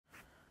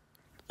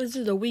This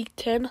is the Week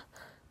 10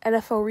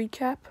 NFL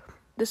recap.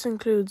 This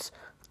includes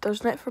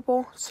Thursday Night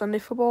Football, Sunday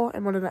Football,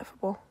 and Monday Night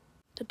Football.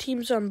 The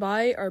teams on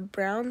bye are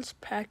Browns,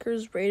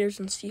 Packers, Raiders,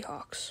 and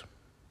Seahawks.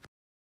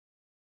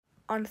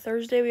 On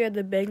Thursday, we had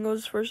the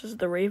Bengals versus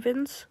the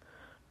Ravens.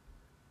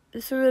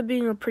 This ended up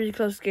being a pretty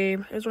close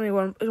game. It was only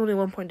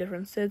 1 point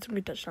difference. They had some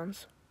good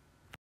touchdowns.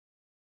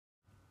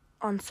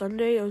 On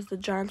Sunday, it was the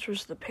Giants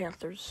versus the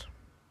Panthers.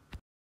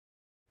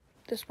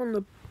 This one,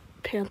 the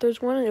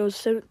Panthers won. It was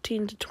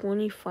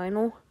 17-20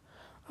 final.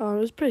 It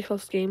was a pretty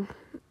close game.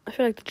 I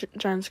feel like the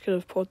Giants could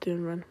have pulled through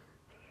and run.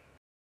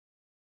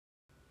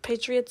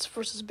 Patriots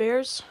versus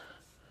Bears.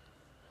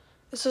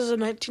 This is a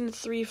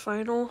 19-3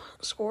 final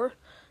score.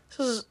 This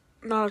is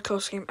not a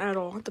close game at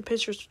all. The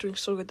Patriots were doing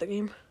so good that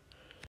game.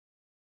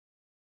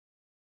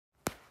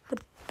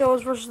 The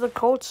Bills versus the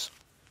Colts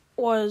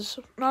was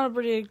not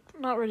really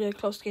a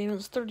close game. It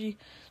was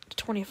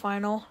 30-20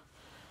 final.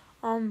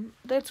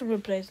 They had some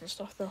good plays and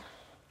stuff though.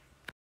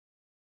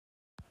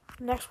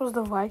 Next was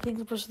the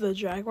Vikings versus the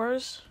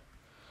Jaguars.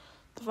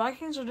 The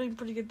Vikings are doing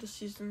pretty good this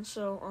season,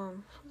 so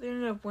they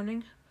ended up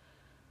winning.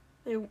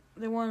 They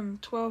won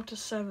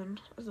 12-7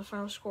 as the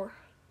final score.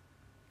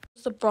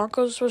 The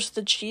Broncos versus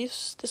the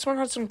Chiefs. This one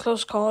had some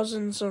close calls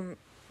and some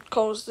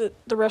calls that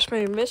the refs may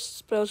have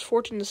missed, but it was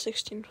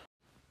 14-16.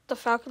 The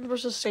Falcons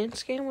versus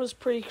Saints game was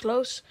pretty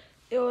close.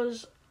 It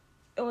was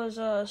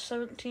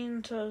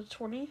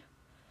 17-20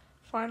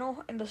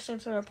 final, and the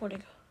Saints ended up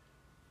winning.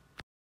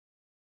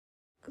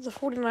 The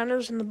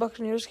 49ers and the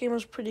Buccaneers game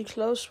was pretty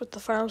close, with the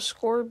final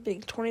score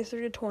being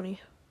 23-20.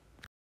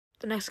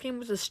 The next game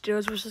was the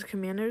Steelers versus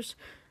Commanders.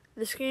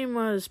 This game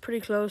was pretty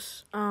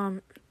close.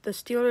 The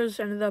Steelers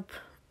ended up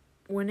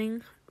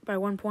winning by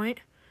 1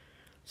 point.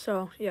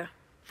 So, yeah.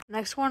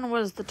 Next one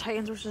was the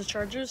Titans versus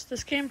Chargers.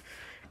 This game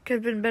could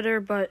have been better,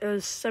 but it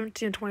was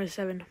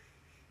 17-27.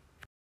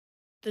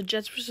 The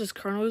Jets versus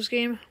Cardinals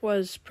game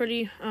was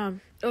pretty, it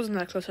wasn't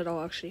that close at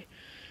all, actually.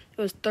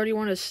 It was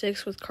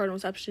 31-6, with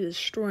Cardinals absolutely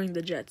destroying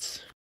the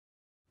Jets.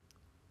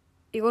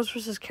 Eagles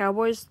versus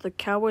Cowboys. The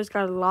Cowboys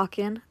got a lock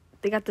in.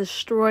 They got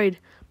destroyed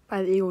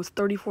by the Eagles,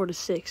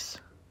 34-6.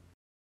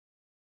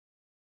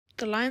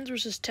 The Lions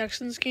versus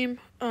Texans game,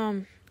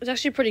 it was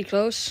actually pretty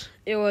close.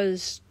 It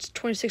was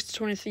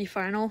 26-23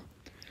 final,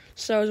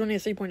 so it was only a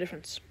 3 point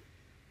difference.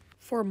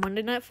 For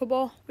Monday Night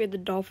Football, we had the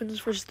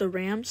Dolphins versus the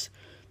Rams.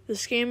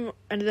 This game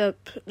ended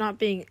up not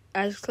being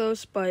as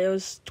close, but it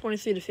was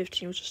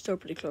 23-15, which is still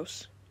pretty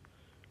close.